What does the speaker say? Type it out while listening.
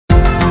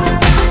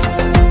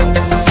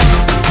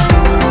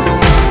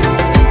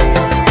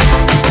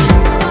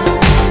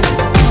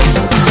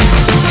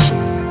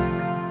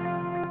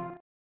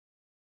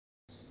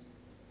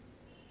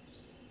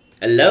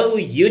Hello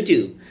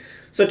YouTube.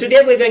 So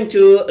today we're going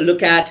to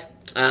look at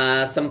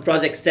some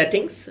project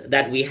settings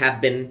that we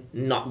have been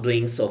not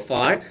doing so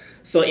far.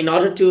 So in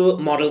order to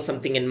model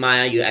something in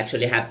Maya, you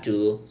actually have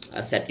to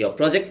set your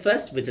project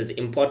first, which is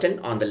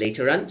important on the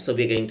later run. So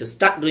we're going to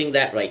start doing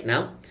that right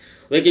now.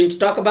 We're going to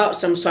talk about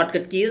some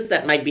shortcut keys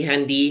that might be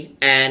handy,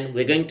 and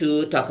we're going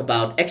to talk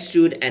about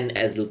Extrude and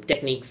Loop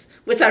techniques,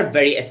 which are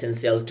very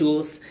essential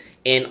tools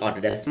in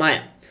Autodesk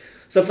Maya.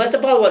 So first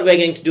of all, what we're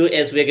going to do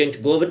is we're going to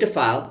go over to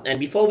File, and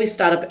before we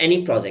start up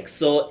any project,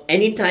 so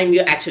anytime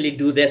you actually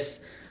do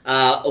this,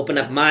 open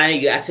up Maya,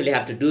 you actually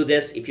have to do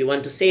this if you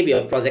want to save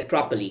your project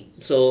properly.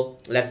 So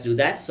let's do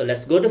that. So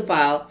let's go to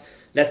File,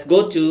 let's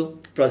go to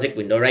Project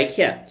window right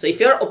here. So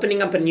if you're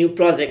opening up a new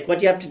project,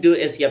 what you have to do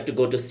is you have to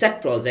go to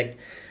Set Project,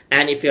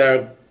 and if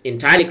you're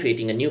entirely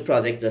creating a new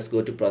project, just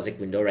go to Project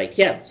window right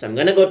here. So I'm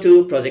gonna go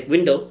to Project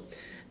window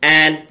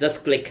and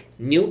just click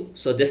New.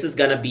 So this is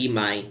gonna be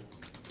my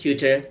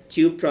Tutor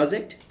Tube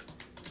project,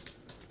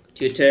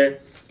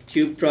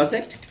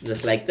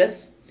 just like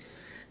this.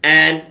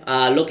 And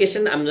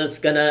location, I'm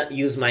just gonna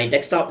use my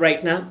desktop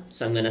right now.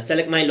 So I'm gonna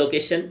select my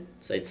location.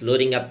 So it's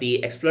loading up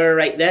the Explorer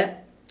right there.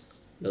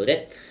 Load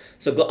it.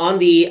 So go on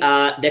the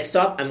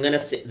desktop, I'm gonna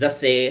just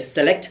say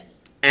select,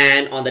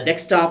 and on the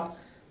desktop,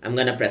 I'm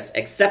gonna press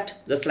accept,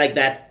 just like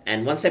that.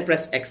 And once I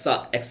press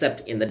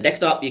accept in the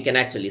desktop, you can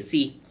actually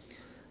see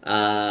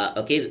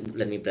okay,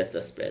 let me press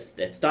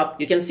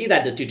desktop. You can see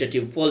that the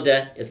TutorTube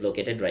folder is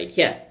located right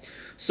here.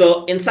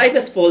 So inside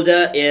this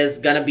folder is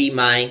gonna be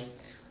my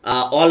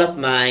all of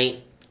my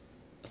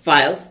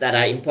files that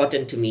are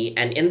important to me,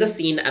 and in the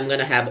scene I'm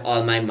gonna have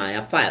all my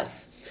Maya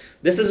files.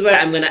 This is where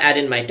I'm gonna add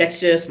in my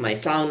textures, my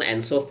sound,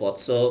 and so forth.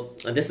 So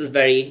this is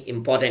very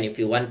important if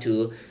you want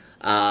to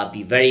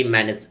be very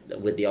managed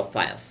with your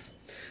files.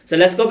 So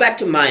let's go back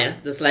to Maya,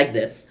 just like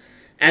this,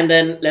 and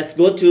then let's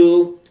go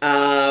to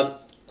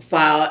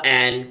File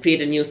and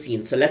create a new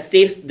scene. So let's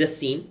save this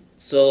scene.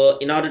 So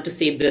in order to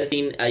save this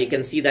scene, you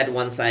can see that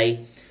once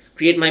I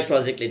create my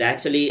project, it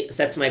actually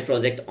sets my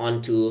project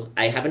onto,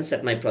 I haven't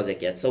set my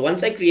project yet. So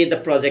once I create the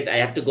project, I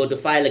have to go to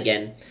File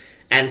again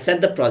and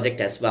set the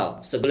project as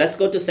well. So let's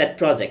go to Set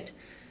Project,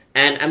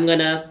 and I'm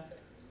gonna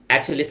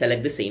actually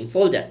select the same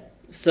folder.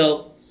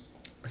 So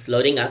it's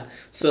loading up.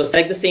 So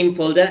select the same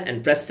folder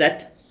and press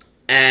Set,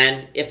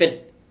 and if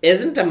it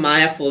isn't a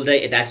Maya folder,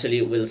 it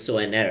actually will show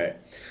an error.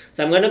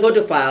 So I'm going to go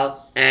to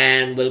File,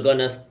 and we're going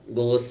to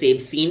go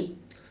Save Scene.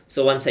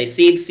 So once I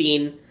save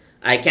scene,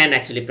 I can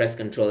actually press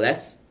Ctrl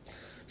S.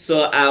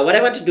 So what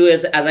I want to do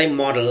is, as I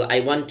model, I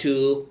want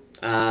to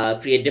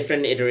create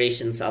different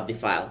iterations of the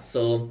file.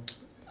 So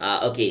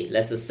okay,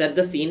 let's just set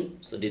the scene.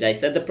 So did I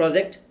set the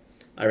project?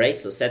 Alright,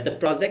 so set the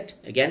project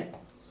again.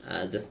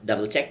 Just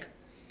double check.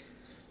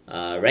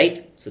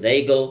 Right, so there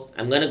you go.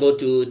 I'm going to go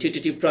to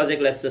TutorTube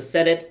project. Let's just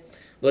set it.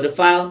 Go to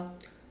File,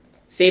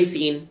 Save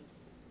Scene,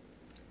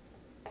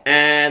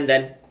 and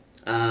then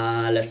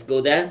let's go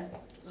there.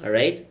 All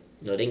right,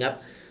 loading up.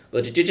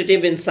 Go to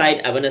TutorTube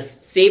inside. I want to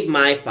save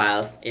my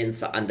files in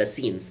under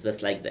scenes,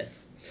 just like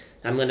this.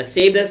 I'm going to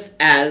save this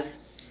as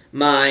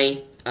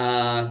my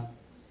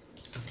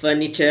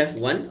furniture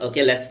one.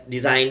 Okay, let's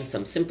design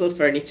some simple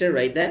furniture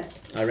right there.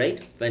 All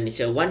right,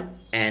 furniture one,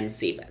 and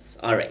save as.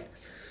 All right.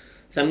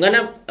 So I'm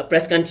gonna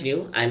press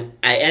continue. I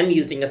am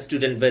using a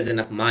student version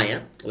of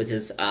Maya, which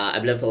is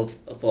available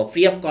for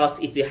free of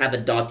cost if you have a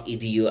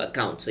 .edu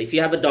account. So if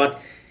you have a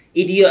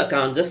 .edu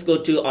account, just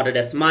go to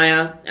Autodesk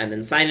Maya and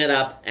then sign it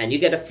up, and you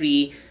get a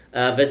free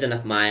version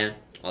of Maya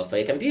all for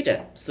your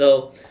computer.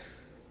 So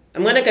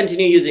I'm gonna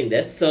continue using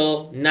this.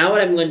 So now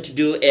what I'm going to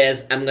do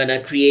is I'm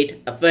gonna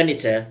create a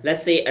furniture,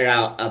 let's say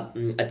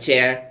around a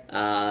chair,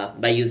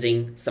 by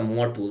using some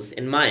more tools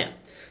in Maya.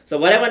 So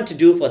what I want to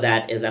do for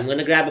that is I'm going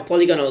to grab a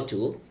polygonal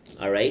tool.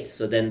 Alright,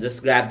 so then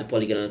just grab the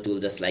polygonal tool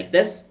just like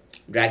this,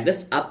 drag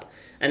this up,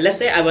 and let's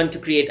say I want to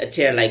create a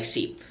chair-like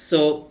shape.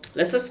 So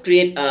let's just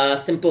create a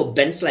simple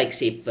bench-like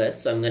shape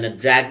first. So I'm going to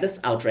drag this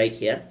out right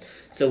here.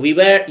 So we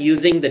were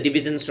using the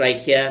divisions right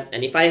here,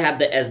 and if I have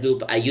the S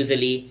loop, I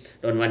usually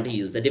don't want to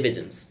use the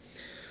divisions.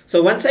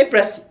 So once I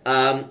press,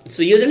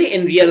 so usually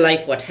in real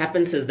life what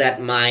happens is that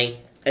my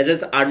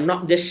edges are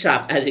not this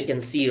sharp as you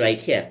can see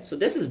right here. So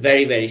this is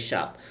very, very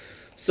sharp.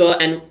 So,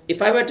 and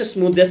if I were to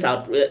smooth this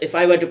out, if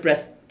I were to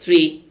press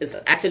 3, it's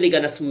actually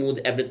going to smooth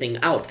everything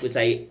out, which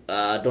I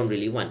don't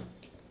really want.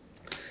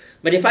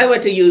 But if I were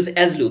to use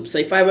S loop, so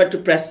if I were to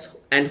press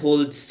and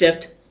hold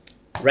shift,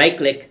 right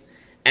click,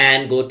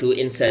 and go to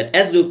insert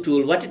S loop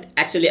tool, what it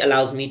actually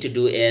allows me to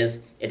do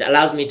is it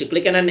allows me to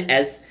click on an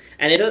S,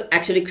 and it'll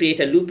actually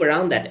create a loop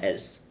around that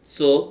S.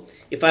 So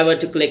if I were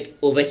to click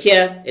over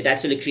here, it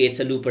actually creates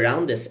a loop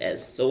around this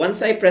S. So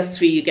once I press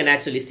 3, you can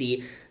actually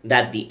see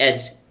that the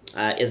edge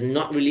is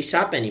not really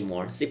sharp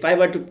anymore. So if I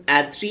were to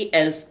add 3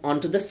 S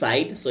onto the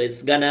side, so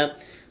it's gonna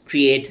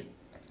create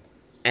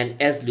an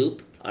S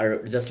loop, or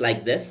just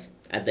like this,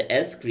 at the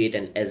S, create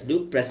an S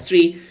loop, press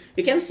 3.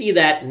 You can see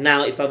that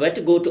now if I were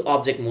to go to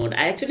object mode,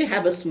 I actually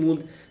have a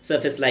smooth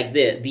surface like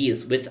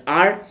these, which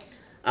are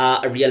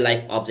a real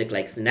life object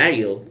like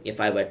scenario if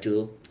I were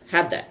to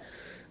have that.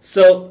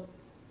 So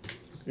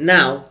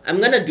now I'm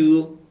gonna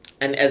do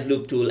an as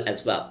loop tool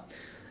as well.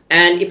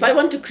 And if I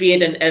want to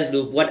create an as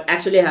loop, what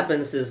actually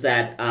happens is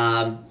that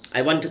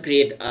I want to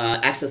create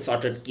access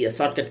shortcut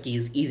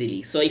keys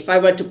easily. So if I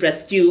were to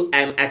press Q,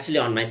 I'm actually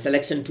on my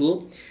selection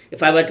tool.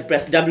 If I were to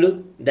press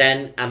W,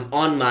 then I'm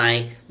on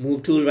my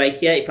move tool right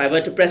here. If I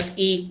were to press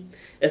E,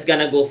 it's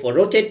gonna go for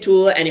rotate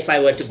tool, and if I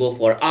were to go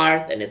for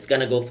R, then it's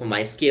gonna go for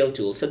my scale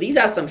tool. So these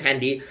are some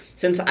handy,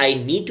 since I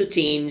need to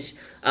change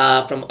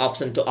from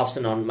option to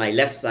option on my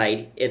left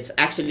side. It's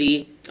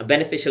actually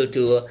beneficial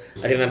to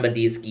remember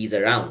these keys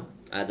around.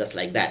 Just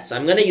like that. So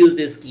I'm going to use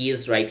these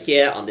keys right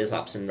here on this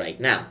option right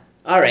now.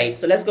 Alright,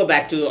 so let's go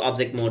back to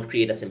object mode,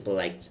 create a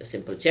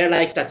simple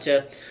chair-like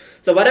structure.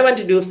 So what I want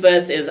to do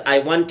first is I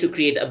want to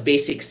create a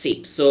basic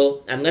shape.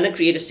 So I'm going to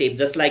create a shape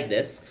just like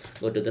this.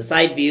 Go to the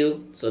side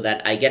view so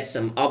that I get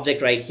some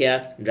object right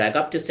here. Drag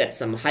up to set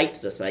some height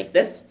just like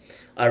this.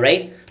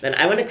 Alright, then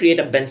I want to create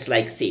a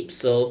bench-like shape.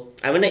 So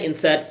I want to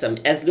insert some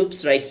S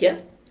loops right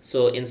here.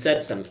 So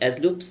insert some S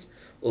loops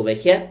over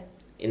here.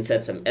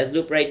 Insert some S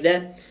loop right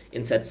there,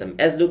 insert some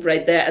S loop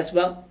right there as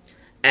well,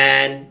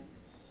 and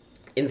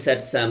insert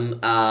some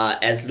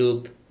S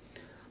loop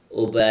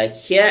over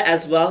here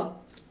as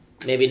well.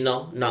 Maybe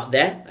no, not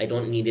there. I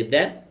don't need it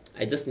there.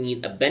 I just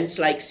need a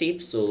bench-like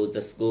shape, so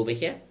just go over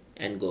here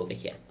and go over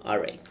here.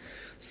 Alright,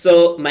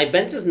 so my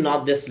bench is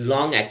not this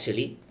long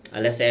actually.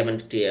 Let's say I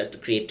want to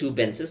create two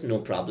benches, no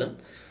problem.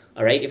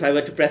 Alright, if I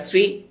were to press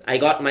 3, I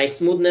got my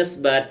smoothness,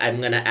 but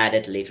I'm gonna add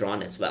it later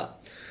on as well.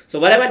 So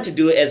what I want to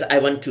do is I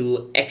want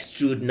to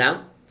extrude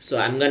now. So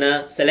I'm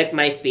gonna select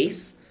my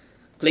face,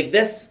 click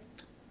this,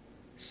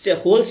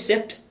 hold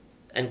shift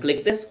and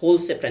click this,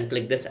 hold shift and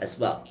click this as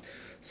well.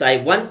 So I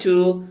want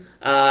to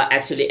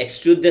actually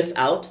extrude this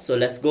out. So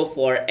let's go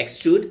for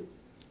extrude.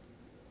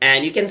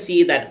 And you can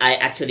see that I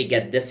actually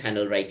get this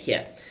handle right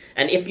here.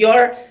 And if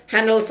your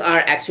handles are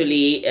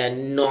actually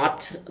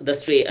not the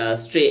straight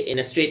in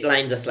a straight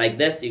line just like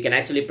this, you can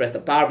actually press the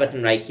power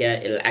button right here.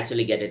 It'll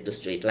actually get it to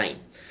straight line.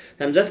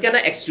 So I'm just gonna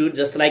extrude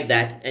just like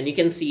that, and you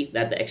can see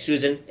that the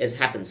extrusion is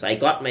happened. So I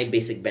got my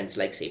basic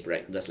bench-like shape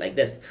right, just like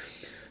this.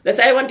 Let's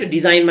say I want to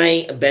design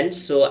my bench,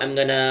 so I'm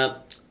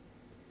gonna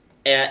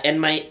end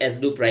my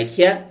S loop right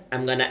here.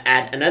 I'm gonna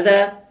add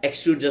another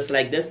extrude just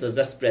like this. So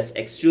just press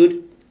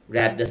extrude,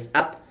 grab this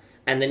up,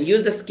 and then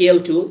use the scale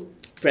tool.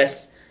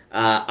 Press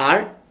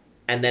R,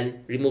 and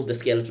then remove the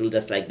scale tool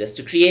just like this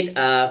to create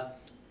a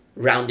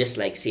roundish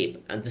like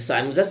shape. And so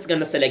I'm just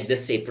gonna select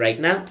this shape right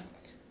now,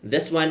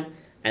 this one,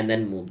 and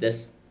then move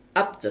this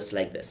up just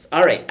like this.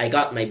 Alright, I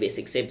got my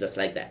basic shape just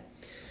like that.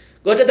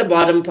 Go to the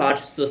bottom part,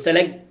 so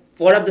select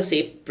 4 of the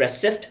shape, press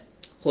shift,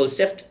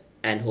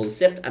 and hold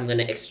shift. I'm going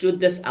to extrude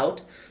this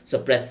out. So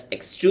press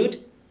extrude,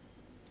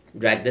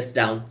 drag this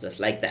down just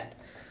like that.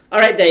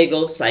 Alright, there you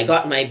go. So I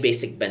got my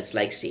basic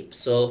bench-like shape.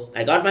 So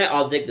I got my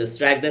object, just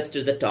drag this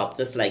to the top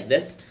just like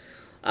this.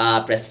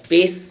 Press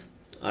space.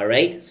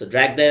 Alright, so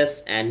drag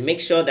this and make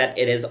sure that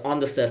it is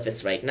on the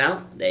surface right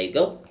now. There you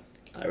go.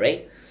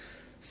 Alright.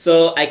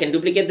 So I can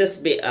duplicate this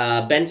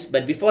bench,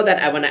 but before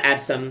that I want to add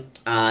some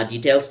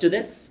details to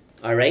this.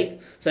 Alright,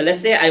 so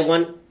let's say I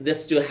want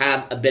this to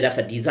have a bit of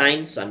a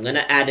design, so I'm going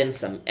to add in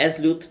some S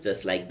loops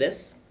just like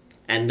this,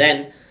 and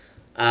then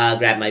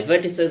grab my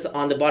vertices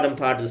on the bottom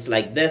part just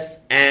like this,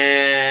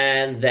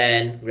 and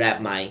then grab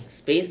my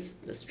space,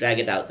 just drag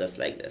it out just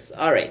like this.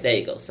 Alright, there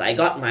you go. So I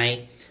got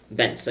my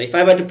bench. So if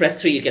I were to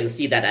press 3, you can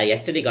see that I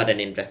actually got an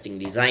interesting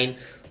design,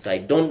 so I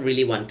don't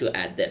really want to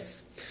add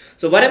this.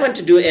 So what I want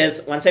to do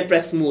is, once I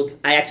press smooth,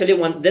 I actually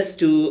want this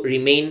to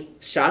remain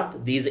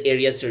sharp, these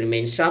areas to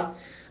remain sharp.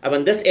 I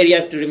want this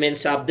area to remain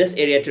sharp, this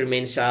area to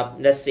remain sharp.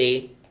 Let's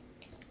say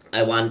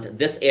I want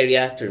this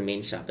area to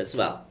remain sharp as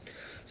well.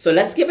 So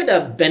let's give it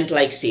a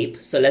bent-like shape.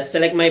 So let's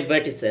select my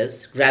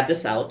vertices, grab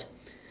this out,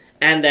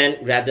 and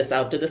then grab this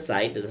out to the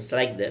side, just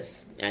like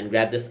this, and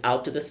grab this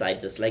out to the side,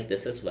 just like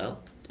this as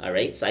well.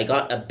 Alright, so I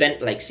got a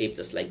bent-like shape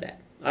just like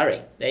that.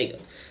 Alright, there you go.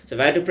 So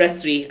if I were to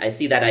press 3, I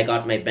see that I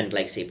got my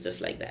bent-like shape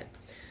just like that.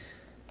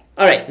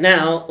 Alright,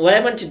 now what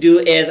I want to do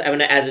is I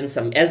want to add in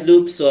some S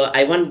loops. So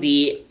I want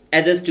the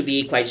edges to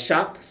be quite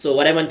sharp. So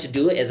what I want to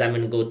do is I'm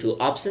going to go to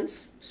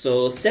options.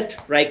 So shift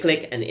right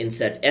click and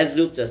insert S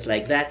loop just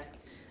like that.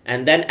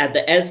 And then at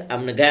the S,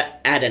 I'm going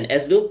to add an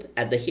S loop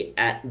at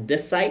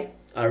this side.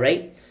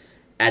 Alright,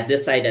 at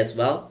this side as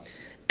well.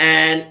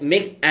 And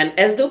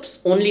S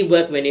loops only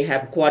work when you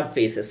have quad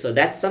faces. So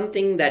that's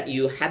something that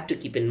you have to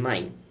keep in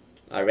mind.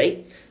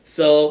 Alright,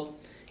 so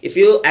if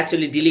you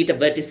actually delete the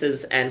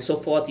vertices and so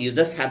forth, you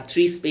just have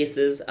 3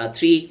 spaces,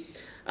 3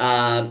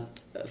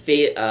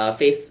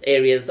 face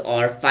areas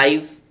or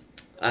 5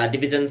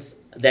 divisions,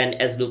 then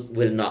S loop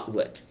will not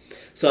work.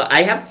 So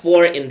I have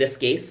 4 in this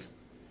case.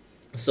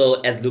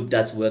 So S loop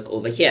does work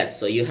over here.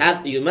 So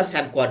you must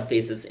have quad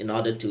faces in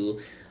order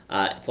to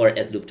for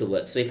S loop to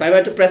work. So if I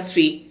were to press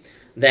 3,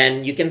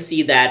 then you can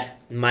see that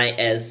my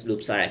S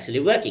loops are actually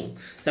working.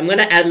 So I'm going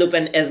to add loop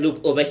and S loop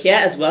over here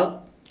as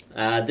well,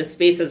 this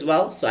space as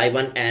well. So I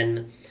want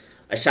an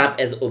a sharp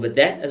edge over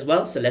there as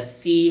well. So let's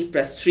see,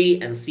 press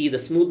 3 and see the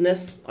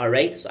smoothness. All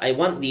right, so I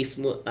want the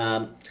smooth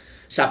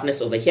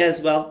sharpness over here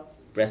as well.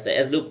 Press the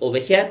edge loop over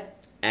here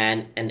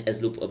and an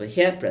edge loop over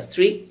here. Press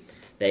 3.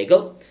 There you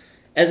go.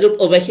 Edge loop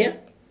over here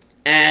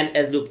and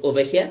edge loop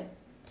over here.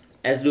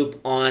 Edge loop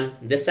on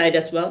this side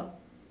as well,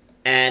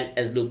 and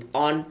edge loop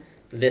on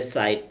this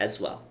side as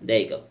well. There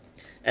you go.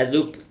 Edge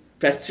loop,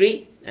 press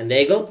 3, and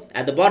there you go.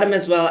 At the bottom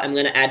as well, I'm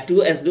going to add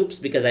 2 edge loops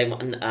because I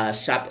want a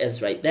sharp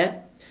edge right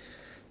there.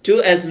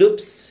 2 edge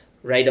loops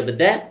right over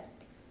there.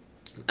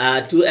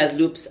 2 edge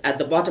loops at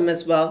the bottom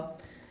as well,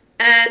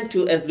 and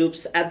 2 edge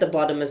loops at the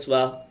bottom as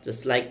well,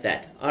 just like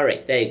that. All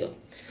right, there you go.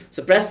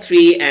 So press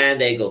 3, and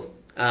there you go.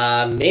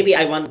 Maybe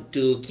I want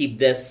to keep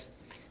this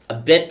a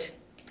bit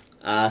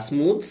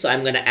smooth, so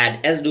I'm going to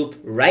add edge loop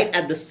right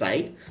at the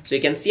side, so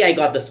you can see I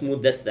got the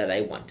smoothness that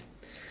I want.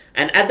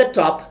 And at the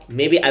top,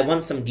 maybe I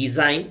want some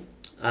design.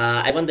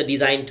 I want the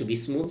design to be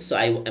smooth, so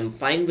I am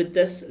fine with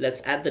this.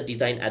 Let's add the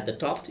design at the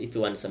top if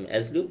you want some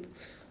edge loop.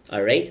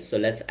 All right, so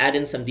let's add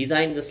in some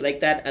design just like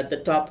that at the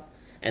top,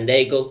 and there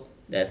you go.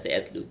 There's the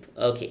edge loop.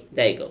 Okay,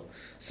 there you go.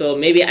 So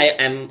maybe I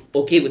am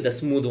okay with the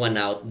smooth one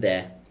out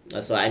there.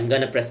 So I'm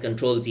gonna press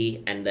Ctrl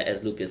Z and the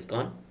edge loop is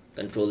gone.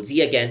 Ctrl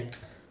Z again.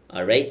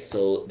 All right,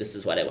 so this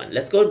is what I want.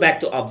 Let's go back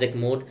to object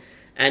mode,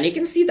 and you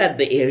can see that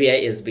the area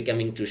is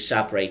becoming too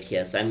sharp right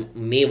here. So I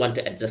may want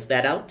to adjust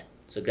that out.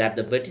 So grab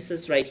the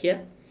vertices right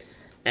here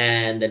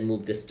and then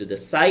move this to the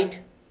side.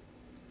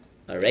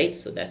 All right,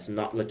 so that's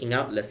not working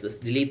out. Let's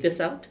just delete this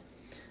out.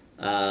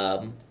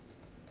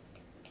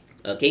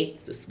 Okay,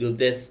 so just group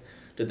this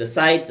to the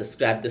side. Just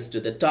grab this to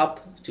the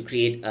top to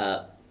create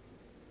a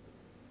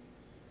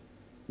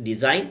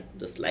design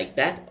just like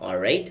that. All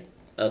right,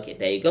 okay,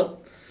 there you go.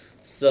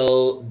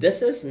 So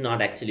this is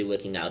not actually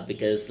working out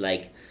because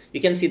like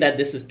you can see that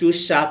this is too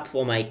sharp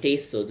for my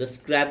taste. So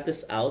just grab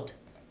this out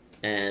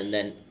and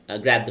then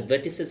grab the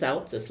vertices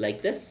out just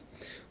like this.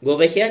 Go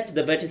over here to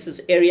the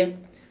vertices area,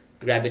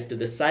 grab it to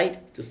the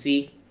side to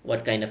see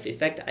what kind of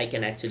effect I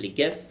can actually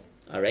give.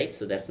 All right,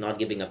 so that's not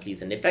giving a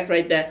pleasant effect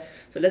right there.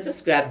 So let's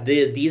just grab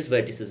these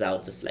vertices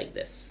out just like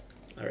this.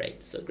 All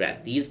right, so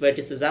grab these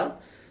vertices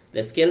out.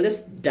 Let's scale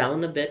this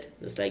down a bit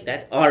just like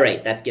that. All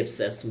right, that gives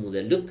a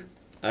smoother look.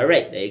 All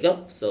right, there you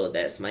go. So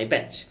there's my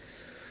bench.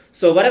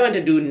 So what I want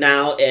to do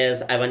now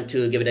is I want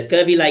to give it a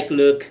curvy-like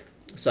look.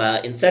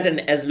 So insert an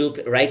edge loop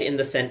right in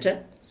the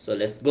center. So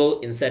let's go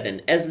insert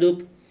an edge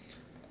loop.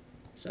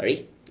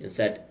 Sorry,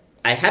 insert.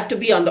 I have to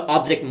be on the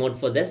object mode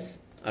for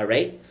this. All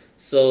right.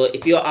 So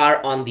if you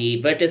are on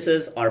the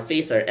vertices or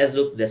face or edge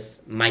loop,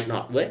 this might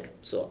not work.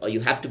 So you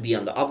have to be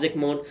on the object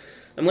mode.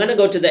 I'm going to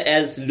go to the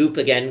edge loop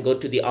again, go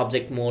to the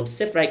object mode,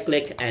 shift right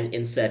click and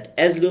insert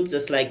edge loop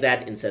just like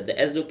that. Insert the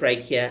edge loop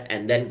right here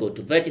and then go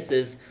to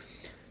vertices.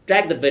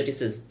 Drag the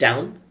vertices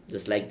down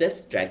just like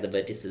this. Drag the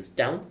vertices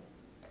down.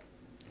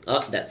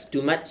 Oh, that's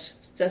too much.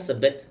 Just a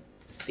bit.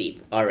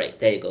 Save. All right,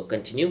 there you go.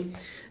 Continue.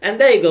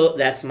 And there you go.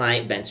 That's my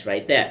bench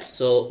right there.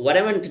 So what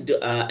I want to do,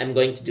 I'm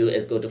going to do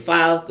is go to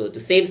File, go to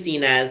Save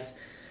Scene As,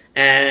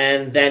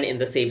 and then in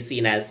the Save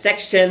Scene As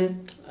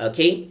section,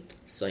 okay,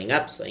 showing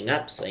up.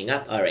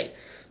 All right.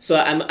 So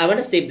I want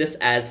to save this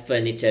as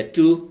furniture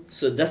 2,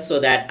 so just so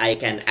that I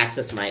can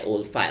access my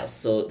old files.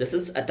 So this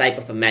is a type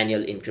of a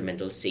manual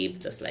incremental save,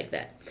 just like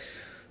that.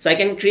 So I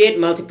can create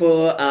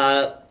multiple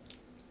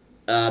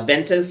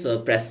benches. So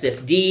press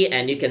Shift D,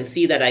 and you can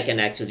see that I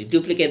can actually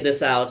duplicate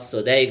this out.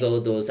 So there you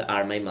go. Those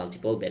are my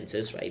multiple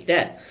benches right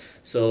there.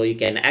 So you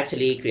can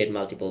actually create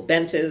multiple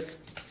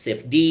benches.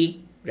 Shift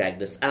D, drag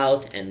this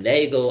out, and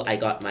there you go. I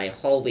got my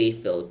hallway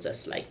filled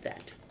just like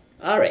that.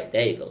 All right,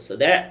 there you go. So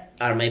there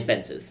are my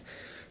benches.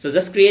 So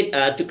just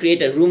to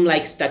create a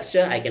room-like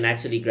structure, I can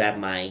actually grab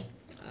my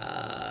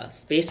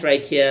space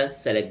right here,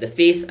 select the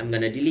face. I'm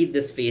going to delete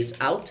this face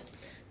out,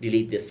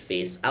 delete this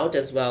face out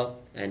as well,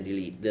 and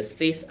delete this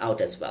face out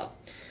as well.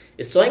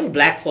 It's showing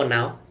black for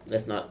now.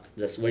 Let's not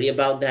just worry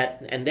about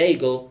that. And there you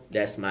go.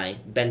 There's my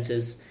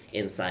benches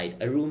inside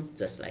a room,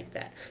 just like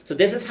that. So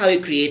this is how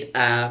you create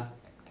a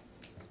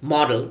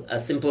model, a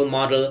simple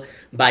model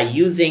by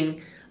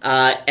using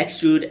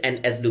extrude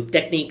and edge loop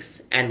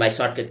techniques and by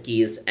shortcut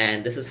keys,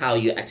 and this is how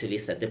you actually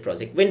set the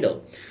project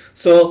window.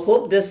 So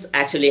hope this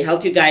actually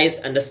helped you guys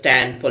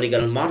understand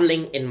polygonal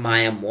modeling in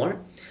Maya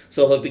more.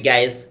 So hope you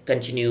guys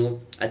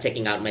continue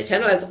checking out my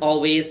channel as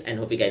always, and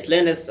hope you guys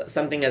learn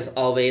something as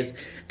always.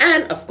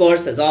 And of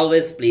course, as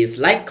always, please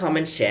like,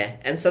 comment, share,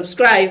 and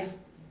subscribe.